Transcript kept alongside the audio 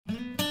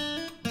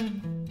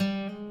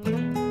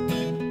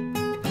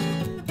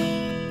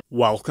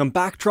Welcome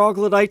back,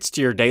 Troglodytes,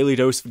 to your daily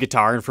dose of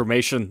guitar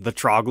information, the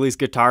Trogly's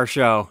Guitar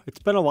Show. It's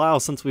been a while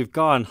since we've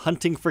gone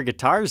hunting for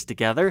guitars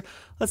together.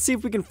 Let's see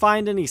if we can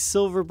find any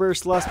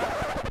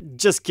Silverburst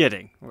Just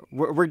kidding.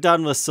 We're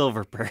done with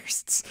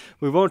Silverbursts.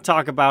 We won't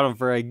talk about them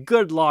for a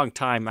good long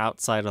time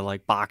outside of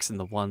like boxing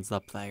the ones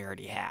up that I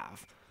already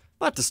have.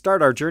 But to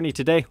start our journey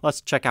today,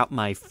 let's check out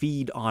my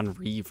feed on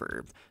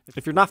Reverb.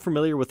 If you're not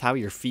familiar with how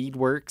your feed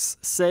works,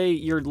 say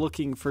you're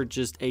looking for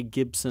just a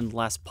Gibson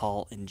Les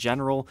Paul in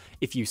general,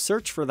 if you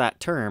search for that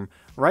term,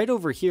 right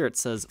over here it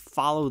says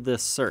follow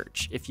this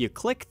search. If you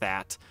click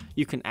that,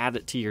 you can add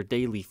it to your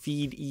daily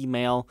feed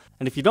email.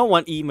 And if you don't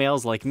want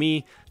emails like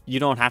me, you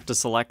don't have to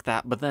select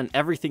that, but then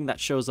everything that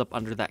shows up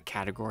under that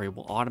category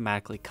will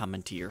automatically come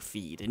into your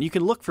feed. And you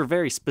can look for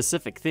very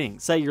specific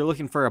things. Say you're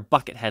looking for a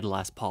Buckethead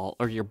Les Paul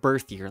or your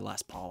birth year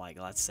Les Paul, like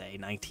let's say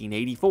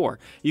 1984.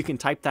 You can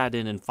type that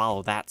in and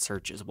follow that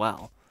search as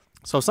well.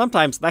 So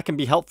sometimes that can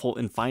be helpful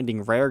in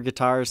finding rare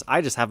guitars.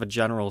 I just have a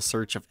general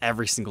search of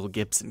every single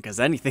Gibson because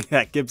anything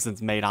that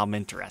Gibson's made I'm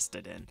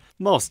interested in,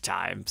 most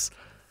times.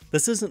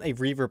 This isn't a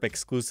Reverb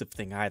exclusive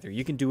thing either.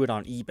 You can do it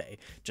on eBay.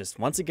 Just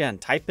once again,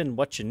 type in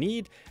what you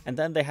need, and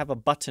then they have a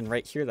button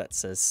right here that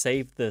says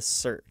save this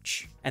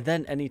search. And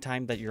then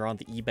anytime that you're on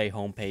the eBay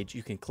homepage,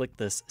 you can click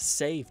this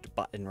saved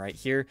button right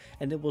here,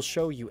 and it will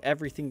show you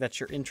everything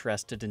that you're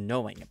interested in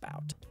knowing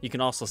about. You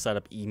can also set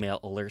up email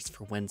alerts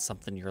for when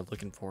something you're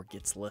looking for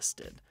gets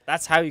listed.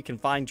 That's how you can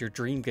find your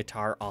dream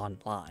guitar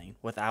online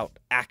without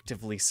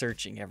actively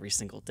searching every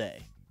single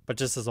day. But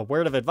just as a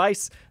word of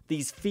advice,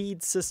 these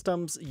feed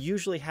systems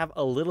usually have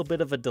a little bit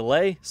of a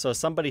delay, so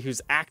somebody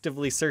who's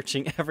actively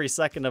searching every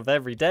second of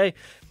every day,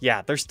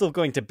 yeah, they're still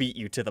going to beat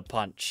you to the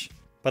punch.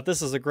 But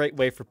this is a great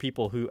way for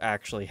people who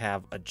actually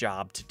have a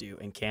job to do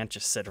and can't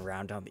just sit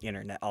around on the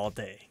internet all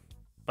day.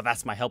 But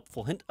that's my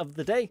helpful hint of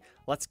the day.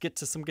 Let's get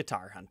to some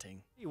guitar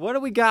hunting. What do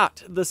we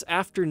got this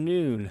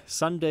afternoon?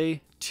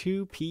 Sunday,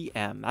 2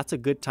 p.m. That's a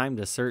good time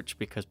to search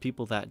because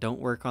people that don't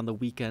work on the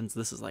weekends,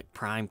 this is like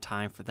prime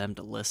time for them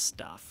to list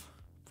stuff.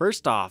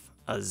 First off,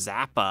 a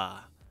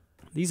Zappa.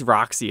 These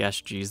Roxy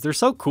SGs, they're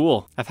so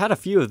cool. I've had a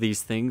few of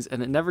these things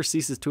and it never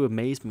ceases to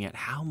amaze me at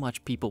how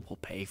much people will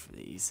pay for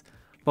these.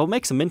 But what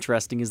makes them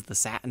interesting is the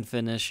satin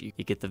finish. You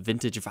get the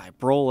vintage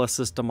vibrola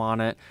system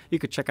on it. You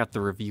could check out the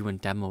review and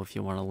demo if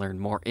you want to learn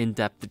more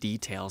in-depth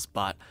details,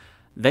 but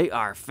they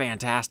are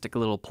fantastic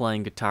little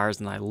playing guitars,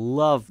 and I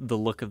love the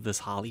look of this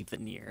holly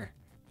veneer.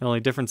 The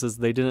only difference is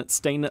they didn't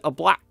stain it a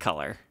black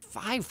color.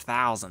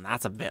 $5,000,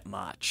 that's a bit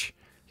much.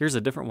 Here's a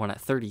different one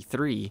at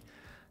 $33,000.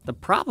 The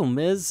problem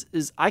is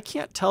I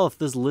can't tell if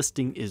this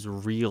listing is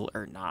real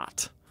or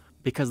not,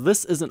 because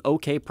this is an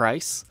okay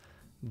price.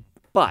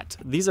 But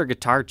these are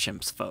Guitar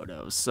Chimps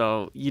photos,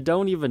 so you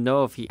don't even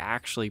know if he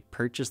actually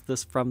purchased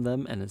this from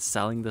them and is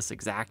selling this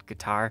exact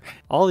guitar.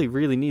 All he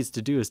really needs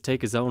to do is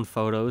take his own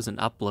photos and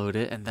upload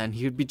it, and then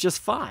he would be just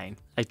fine.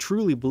 I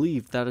truly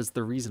believe that is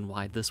the reason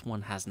why this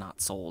one has not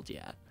sold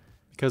yet.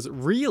 Because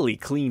really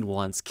clean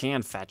ones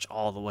can fetch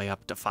all the way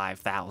up to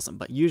 $5,000,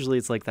 but usually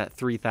it's like that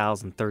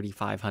 $3,000,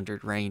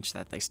 $3,500 range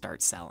that they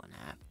start selling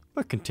at.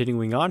 But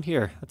continuing on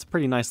here, that's a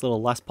pretty nice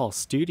little Les Paul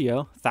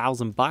Studio,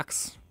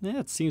 $1,000. Yeah,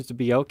 it seems to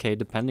be okay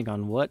depending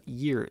on what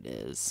year it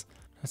is.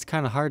 It's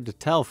kind of hard to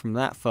tell from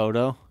that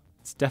photo.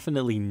 It's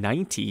definitely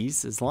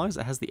 90s, as long as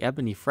it has the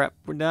ebony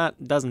fretboard.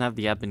 It doesn't have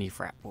the ebony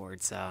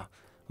fretboard, so...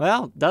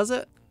 Well, does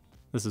it?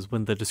 This is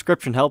when the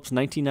description helps.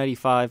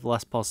 1995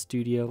 Les Paul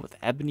Studio with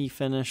ebony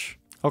finish.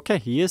 Okay,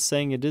 he is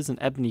saying it is an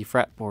ebony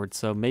fretboard,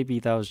 so maybe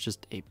that was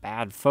just a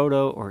bad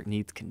photo or it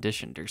needs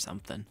conditioned or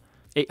something.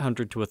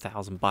 $800 to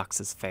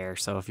 $1,000 is fair,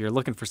 so if you're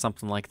looking for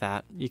something like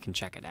that, you can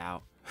check it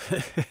out.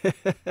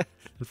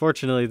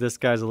 Unfortunately, this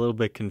guy's a little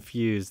bit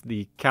confused.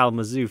 The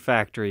Kalamazoo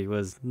factory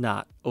was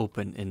not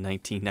open in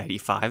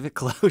 1995. It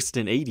closed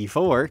in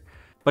 '84.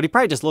 But he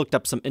probably just looked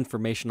up some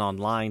information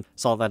online,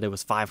 saw that it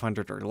was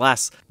 500 or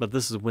less, but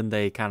this is when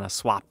they kind of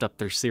swapped up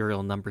their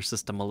serial number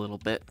system a little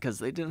bit because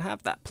they didn't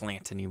have that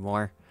plant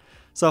anymore.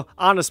 So,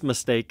 honest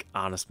mistake,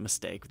 honest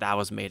mistake. That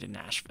was made in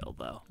Nashville,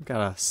 though.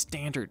 Got a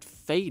standard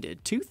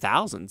faded.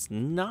 2000's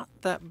not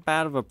that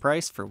bad of a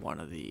price for one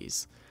of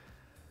these.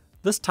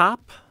 This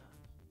top,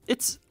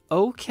 it's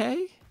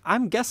okay.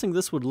 I'm guessing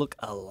this would look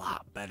a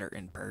lot better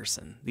in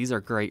person. These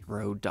are great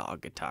road dog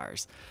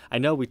guitars. I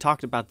know we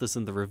talked about this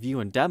in the review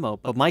and demo,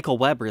 but Michael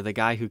Weber, the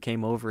guy who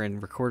came over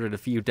and recorded a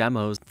few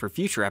demos for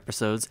future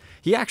episodes,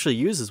 he actually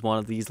uses one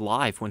of these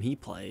live when he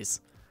plays.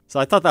 So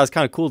I thought that was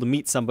kind of cool to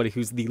meet somebody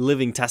who's the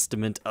living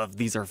testament of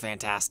these are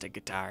fantastic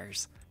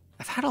guitars.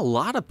 I've had a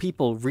lot of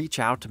people reach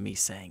out to me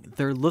saying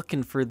they're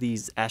looking for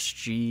these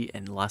SG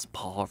and Les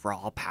Paul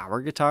raw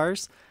power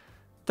guitars.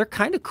 They're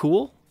kind of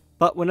cool,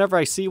 but whenever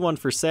I see one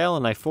for sale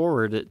and I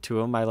forward it to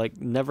them, I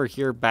never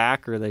hear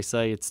back or they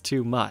say it's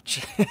too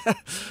much.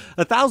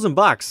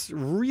 $1,000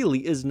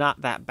 really is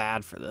not that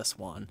bad for this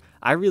one.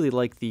 I really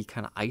like the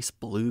kind of ice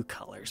blue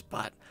colors,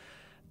 but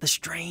the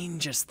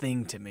strangest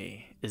thing to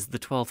me is the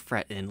 12th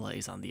fret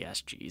inlays on the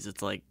SGs.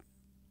 It's like,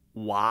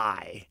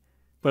 why?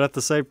 But at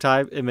the same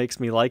time, it makes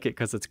me like it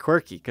because it's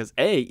quirky. Because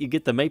A, you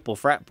get the maple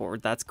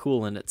fretboard, that's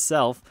cool in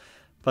itself.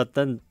 But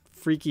then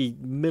freaky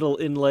middle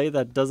inlay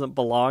that doesn't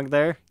belong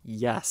there?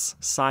 Yes,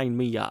 sign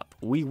me up.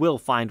 We will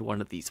find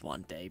one of these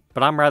one day.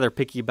 But I'm rather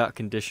picky about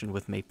condition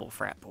with maple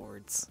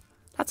fretboards.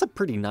 That's a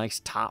pretty nice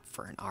top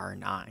for an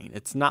R9.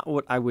 It's not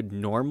what I would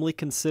normally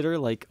consider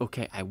like,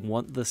 okay, I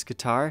want this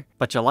guitar,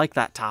 but you like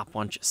that top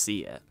once you see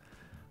it.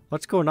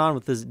 What's going on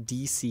with this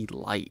DC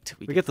light?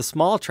 We get the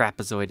small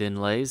trapezoid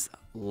inlays,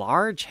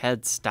 large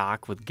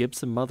headstock with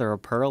Gibson mother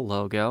of pearl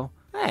logo.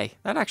 Hey,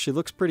 that actually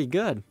looks pretty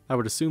good. I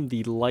would assume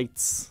the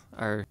lights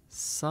are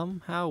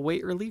somehow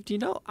weight relieved. You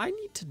know, I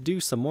need to do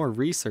some more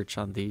research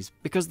on these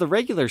because the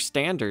regular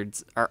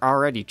standards are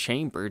already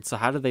chambered, so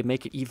how do they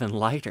make it even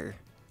lighter?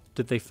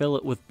 Did they fill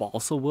it with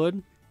balsa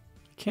wood?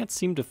 I can't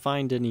seem to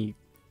find any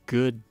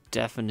good,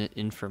 definite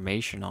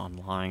information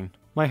online.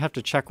 Might have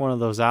to check one of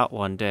those out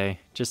one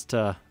day just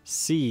to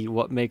see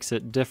what makes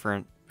it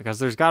different, because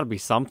there's got to be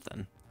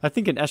something. I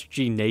think an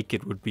SG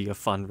Naked would be a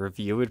fun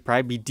review. It'd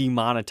probably be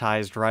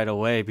demonetized right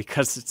away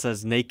because it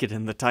says Naked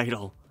in the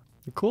title.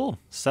 Cool,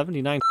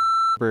 79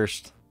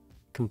 burst.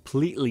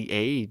 Completely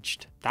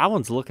aged. That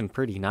one's looking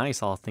pretty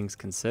nice, all things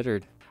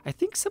considered. I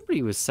think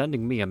somebody was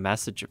sending me a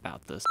message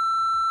about this.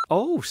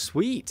 Oh,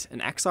 sweet,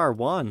 an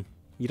XR1.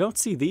 You don't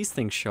see these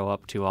things show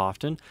up too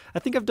often. I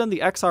think I've done the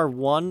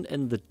XR1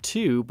 and the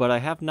 2, but I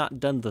have not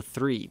done the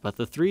 3. But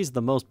the 3 is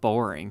the most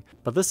boring.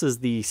 But this is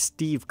the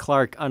Steve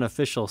Clark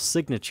unofficial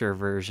signature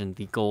version,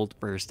 the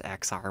Goldburst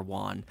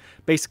XR1.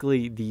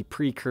 Basically the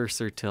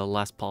precursor to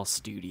Les Paul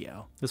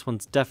Studio. This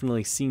one's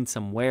definitely seen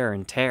some wear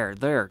and tear.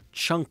 They're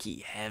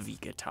chunky, heavy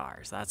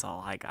guitars. That's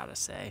all I gotta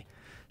say.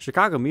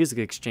 Chicago Music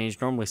Exchange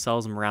normally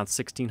sells them around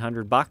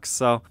 $1,600,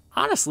 so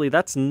honestly,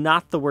 that's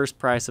not the worst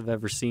price I've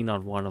ever seen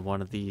on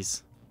one of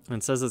these. And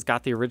it says it's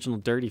got the original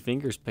Dirty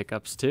Fingers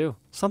pickups too.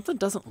 Something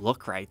doesn't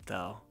look right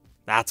though.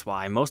 That's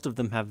why most of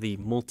them have the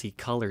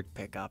multicolored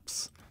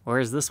pickups,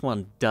 whereas this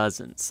one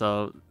doesn't.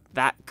 So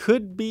that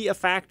could be a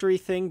factory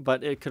thing,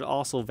 but it could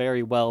also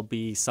very well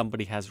be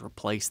somebody has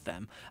replaced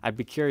them. I'd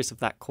be curious if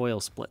that coil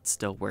split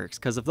still works,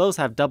 because if those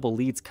have double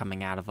leads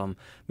coming out of them,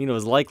 I mean, it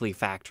was likely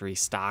factory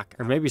stock,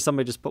 or maybe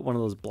somebody just put one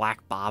of those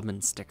black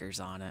bobbin stickers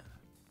on it.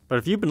 But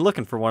if you've been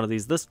looking for one of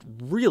these, this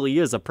really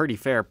is a pretty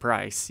fair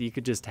price. You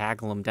could just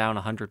haggle them down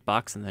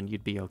 $100 and then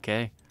you'd be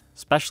okay,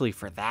 especially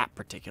for that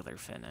particular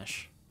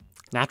finish.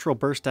 Natural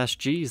Burst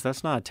SGs,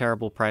 that's not a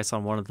terrible price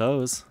on one of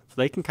those.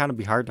 They can kind of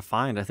be hard to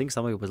find. I think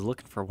somebody was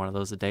looking for one of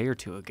those a day or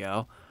two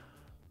ago.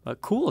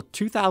 But cool,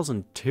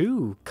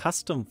 2002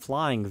 Custom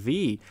Flying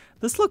V.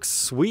 This looks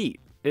sweet.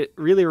 It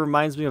really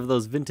reminds me of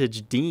those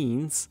vintage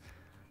Deans.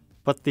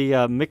 But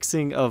the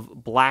mixing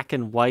of black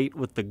and white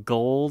with the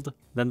gold,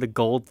 then the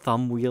gold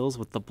thumb wheels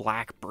with the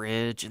black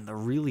bridge, and the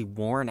really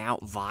worn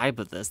out vibe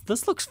of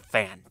this looks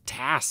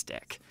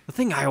fantastic. The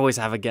thing I always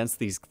have against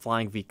these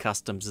Flying V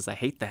Customs is I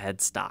hate the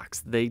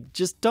headstocks. They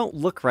just don't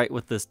look right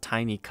with this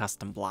tiny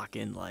custom block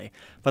inlay.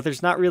 But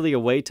there's not really a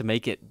way to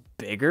make it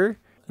bigger.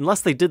 Unless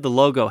they did the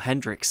logo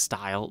Hendrix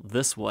style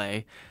this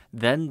way,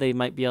 then they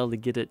might be able to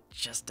get it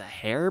just a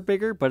hair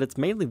bigger, but it's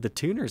mainly the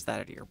tuners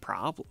that are your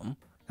problem.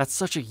 That's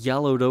such a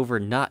yellowed over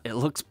nut, it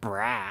looks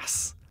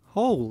brass.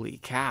 Holy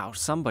cow,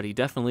 somebody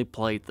definitely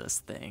played this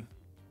thing.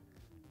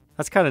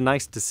 That's kind of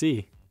nice to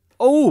see.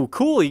 Oh,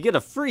 cool, you get a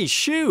free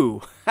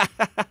shoe.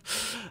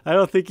 I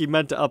don't think he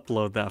meant to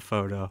upload that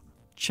photo.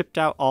 Chipped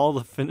out all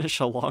the finish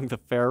along the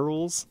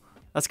ferrules.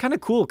 That's kind of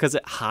cool because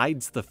it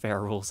hides the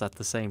ferrules at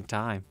the same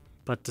time.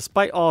 But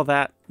despite all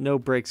that, no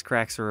breaks,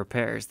 cracks, or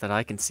repairs that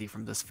I can see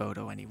from this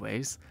photo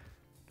anyways.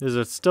 Is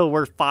it still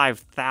worth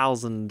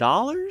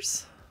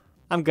 $5,000?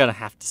 I'm gonna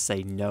have to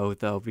say no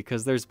though,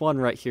 because there's one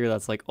right here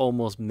that's like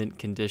almost mint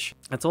condition.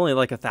 It's only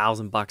like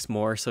 $1,000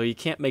 more, so you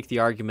can't make the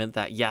argument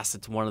that yes,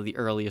 it's one of the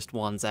earliest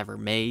ones ever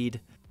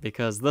made,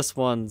 because this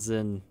one's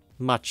in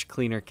much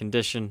cleaner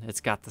condition.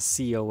 It's got the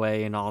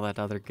COA and all that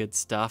other good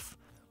stuff.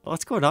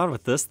 What's going on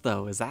with this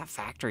though? Is that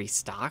factory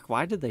stock?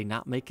 Why did they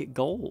not make it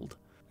gold?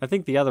 I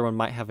think the other one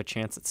might have a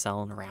chance at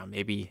selling around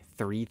maybe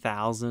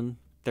 $3,000,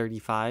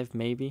 $35,000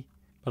 maybe.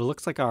 But it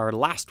looks like our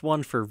last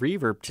one for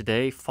Reverb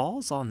today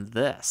falls on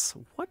this.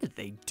 What did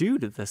they do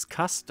to this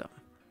custom?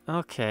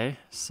 Okay,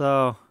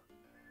 so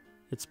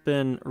it's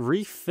been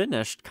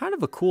refinished, kind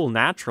of a cool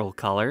natural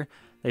color.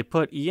 They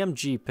put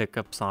EMG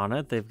pickups on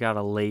it. They've got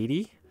a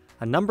lady,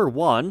 a number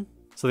 1,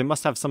 so they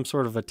must have some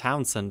sort of a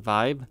Townsend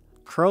vibe.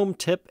 Chrome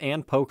tip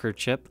and poker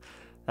chip.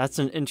 That's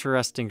an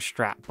interesting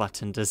strap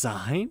button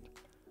design.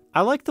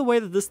 I like the way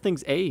that this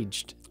thing's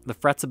aged. The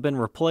frets have been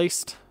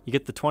replaced. You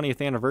get the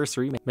 20th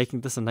anniversary,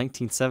 making this in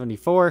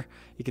 1974.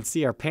 You can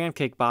see our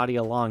pancake body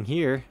along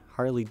here.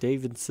 Harley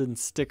Davidson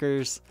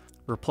stickers.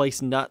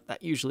 Replace nut.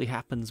 That usually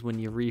happens when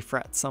you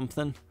refret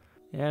something.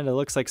 And it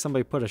looks like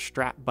somebody put a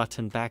strap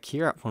button back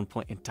here at one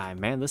point in time.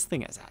 Man, this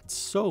thing has had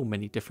so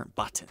many different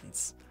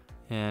buttons.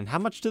 And how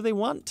much do they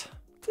want?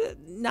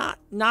 Not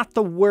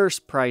the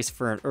worst price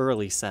for an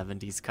early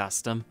 70s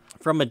custom.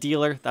 From a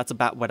dealer, that's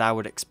about what I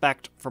would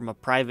expect. From a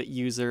private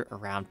user,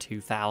 around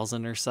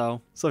 $2,000 or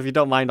so. So if you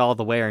don't mind all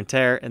the wear and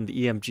tear and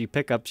the EMG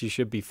pickups, you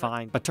should be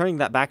fine. But turning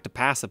that back to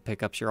passive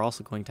pickups, you're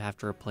also going to have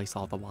to replace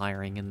all the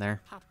wiring in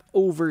there. Hop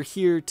over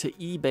here to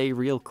eBay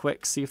real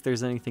quick, see if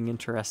there's anything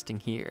interesting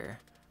here.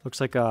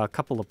 Looks like a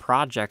couple of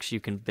projects you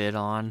can bid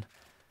on.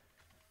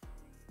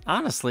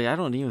 Honestly, I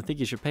don't even think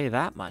you should pay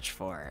that much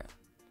for it.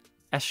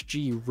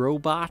 SG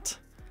Robot.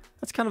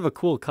 That's kind of a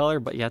cool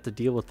color, but you have to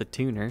deal with the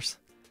tuners.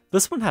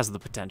 This one has the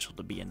potential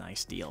to be a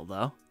nice deal,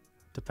 though,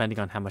 depending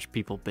on how much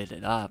people bid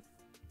it up.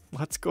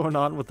 What's going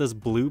on with this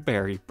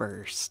blueberry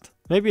burst?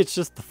 Maybe it's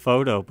just the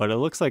photo, but it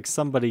looks like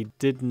somebody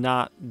did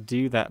not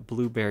do that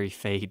blueberry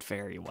fade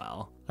very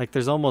well. Like,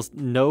 there's almost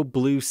no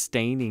blue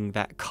staining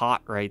that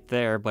caught right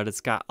there, but it's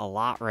got a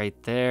lot right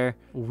there.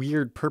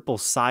 Weird purple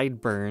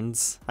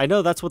sideburns. I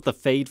know that's what the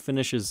fade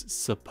finish is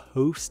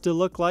supposed to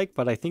look like,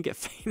 but I think it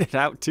faded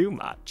out too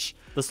much.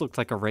 This looks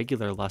like a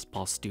regular Les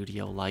Paul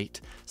Studio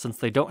Light. Since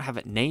they don't have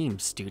it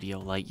named Studio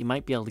Light, you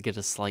might be able to get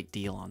a slight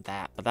deal on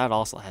that, but that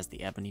also has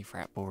the ebony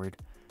fretboard.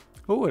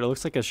 Oh, it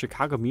looks like a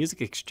Chicago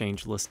Music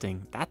Exchange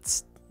listing.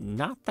 That's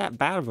not that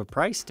bad of a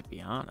price, to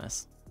be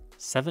honest.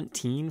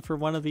 17 for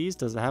one of these?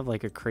 Does it have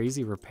like a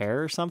crazy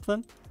repair or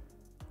something?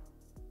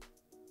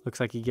 Looks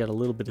like you get a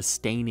little bit of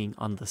staining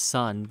on the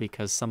sun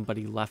because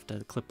somebody left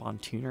a clip-on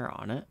tuner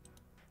on it.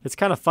 It's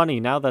kind of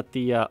funny now that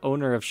the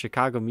owner of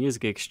Chicago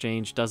Music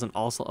Exchange doesn't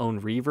also own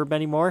Reverb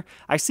anymore.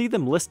 I see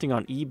them listing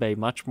on eBay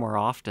much more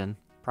often,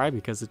 probably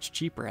because it's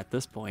cheaper at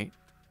this point,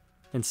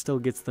 and still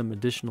gets them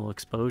additional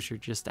exposure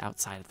just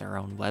outside of their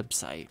own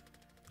website.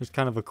 There's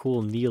kind of a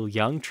cool Neil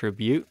Young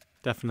tribute.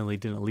 Definitely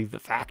didn't leave the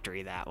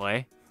factory that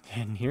way.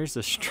 And here's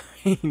a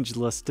strange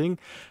listing.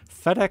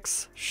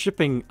 FedEx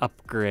shipping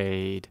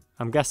upgrade.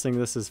 I'm guessing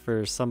this is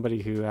for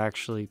somebody who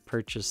actually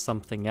purchased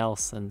something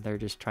else and they're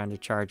just trying to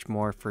charge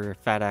more for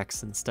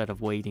FedEx instead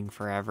of waiting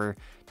forever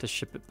to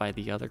ship it by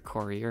the other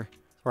courier.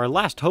 Our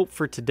last hope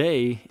for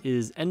today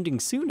is ending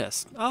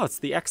soonest. Oh, it's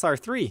the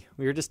XR3.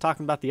 We were just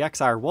talking about the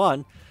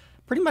XR1.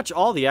 Pretty much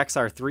all the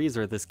XR3s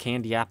are this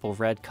candy apple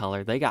red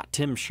color. They got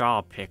Tim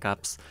Shaw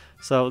pickups.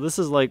 So this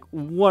is like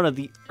one of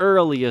the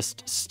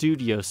earliest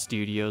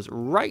studios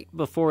right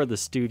before the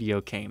Studio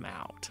came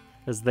out.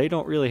 Because they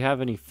don't really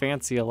have any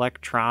fancy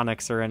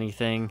electronics or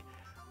anything.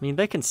 I mean,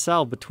 they can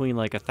sell between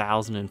like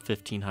 $1,000 and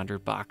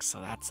 $1,500,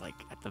 so that's like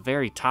at the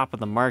very top of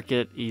the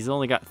market. He's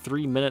only got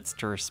 3 minutes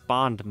to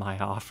respond to my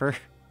offer.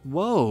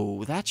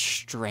 Whoa, that's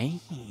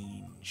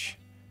strange.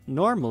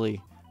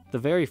 Normally, the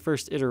very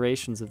first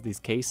iterations of these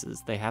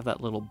cases, they have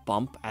that little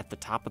bump at the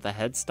top of the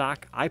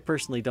headstock. I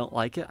personally don't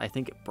like it. I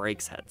think it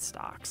breaks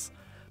headstocks,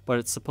 but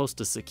it's supposed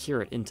to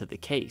secure it into the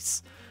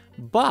case.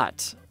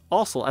 But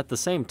also, at the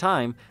same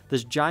time,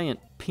 this giant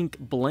pink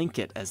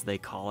blanket, as they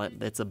call it,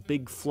 it's a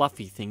big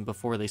fluffy thing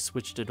before they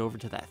switched it over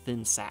to that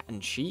thin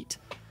satin sheet.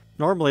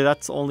 Normally,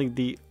 that's only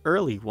the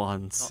early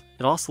ones.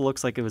 It also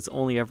looks like it was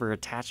only ever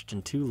attached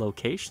in 2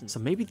 locations, so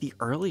maybe the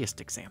earliest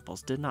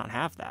examples did not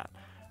have that.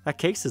 That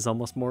case is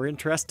almost more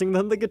interesting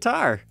than the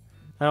guitar.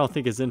 I don't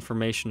think his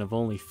information of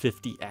only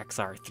 50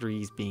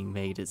 XR3s being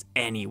made is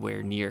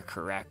anywhere near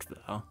correct,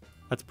 though.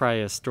 That's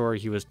probably a story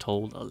he was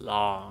told a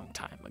long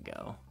time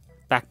ago.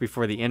 Back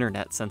before the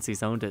internet, since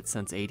he's owned it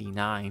since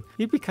 '89.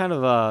 He'd be kind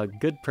of a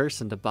good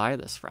person to buy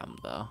this from,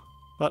 though.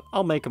 But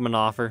I'll make him an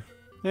offer.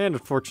 And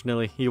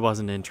unfortunately, he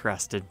wasn't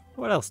interested.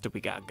 What else do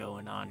we got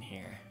going on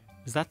here?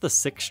 Is that the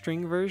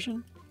 6-string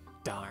version?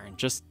 Darn,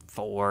 just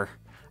 4.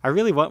 I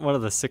really want one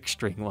of the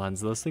 6-string ones.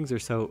 Those things are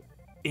so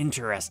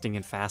interesting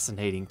and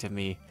fascinating to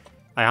me.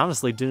 I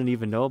honestly didn't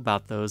even know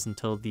about those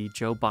until the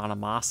Joe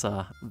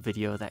Bonamassa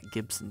video that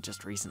Gibson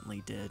just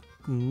recently did.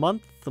 A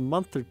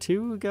month or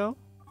 2 ago?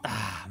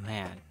 Ah,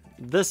 man.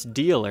 This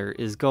dealer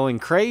is going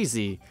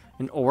crazy.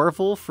 An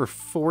Orville for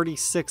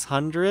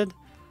 $4,600?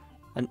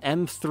 An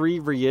M3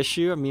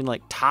 reissue? I mean,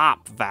 like,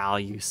 top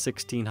value,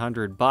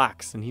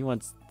 $1,600. And he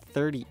wants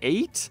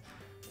 38?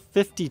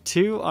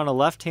 52 on a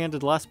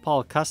left-handed Les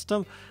Paul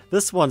Custom.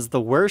 This one's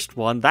the worst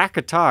one. That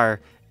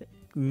guitar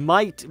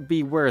might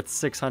be worth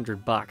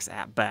 $600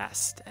 at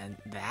best. And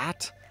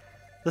that?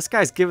 This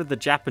guy's giving the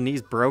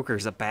Japanese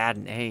brokers a bad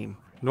name.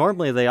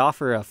 Normally they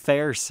offer a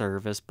fair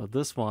service, but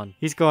this one,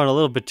 he's going a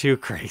little bit too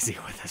crazy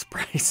with his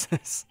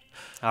prices.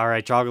 All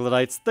right,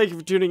 troglodytes, thank you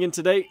for tuning in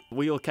today.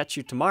 We will catch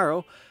you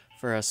tomorrow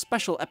for a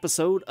special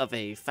episode of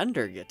a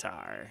Fender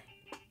guitar.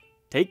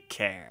 Take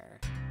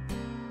care.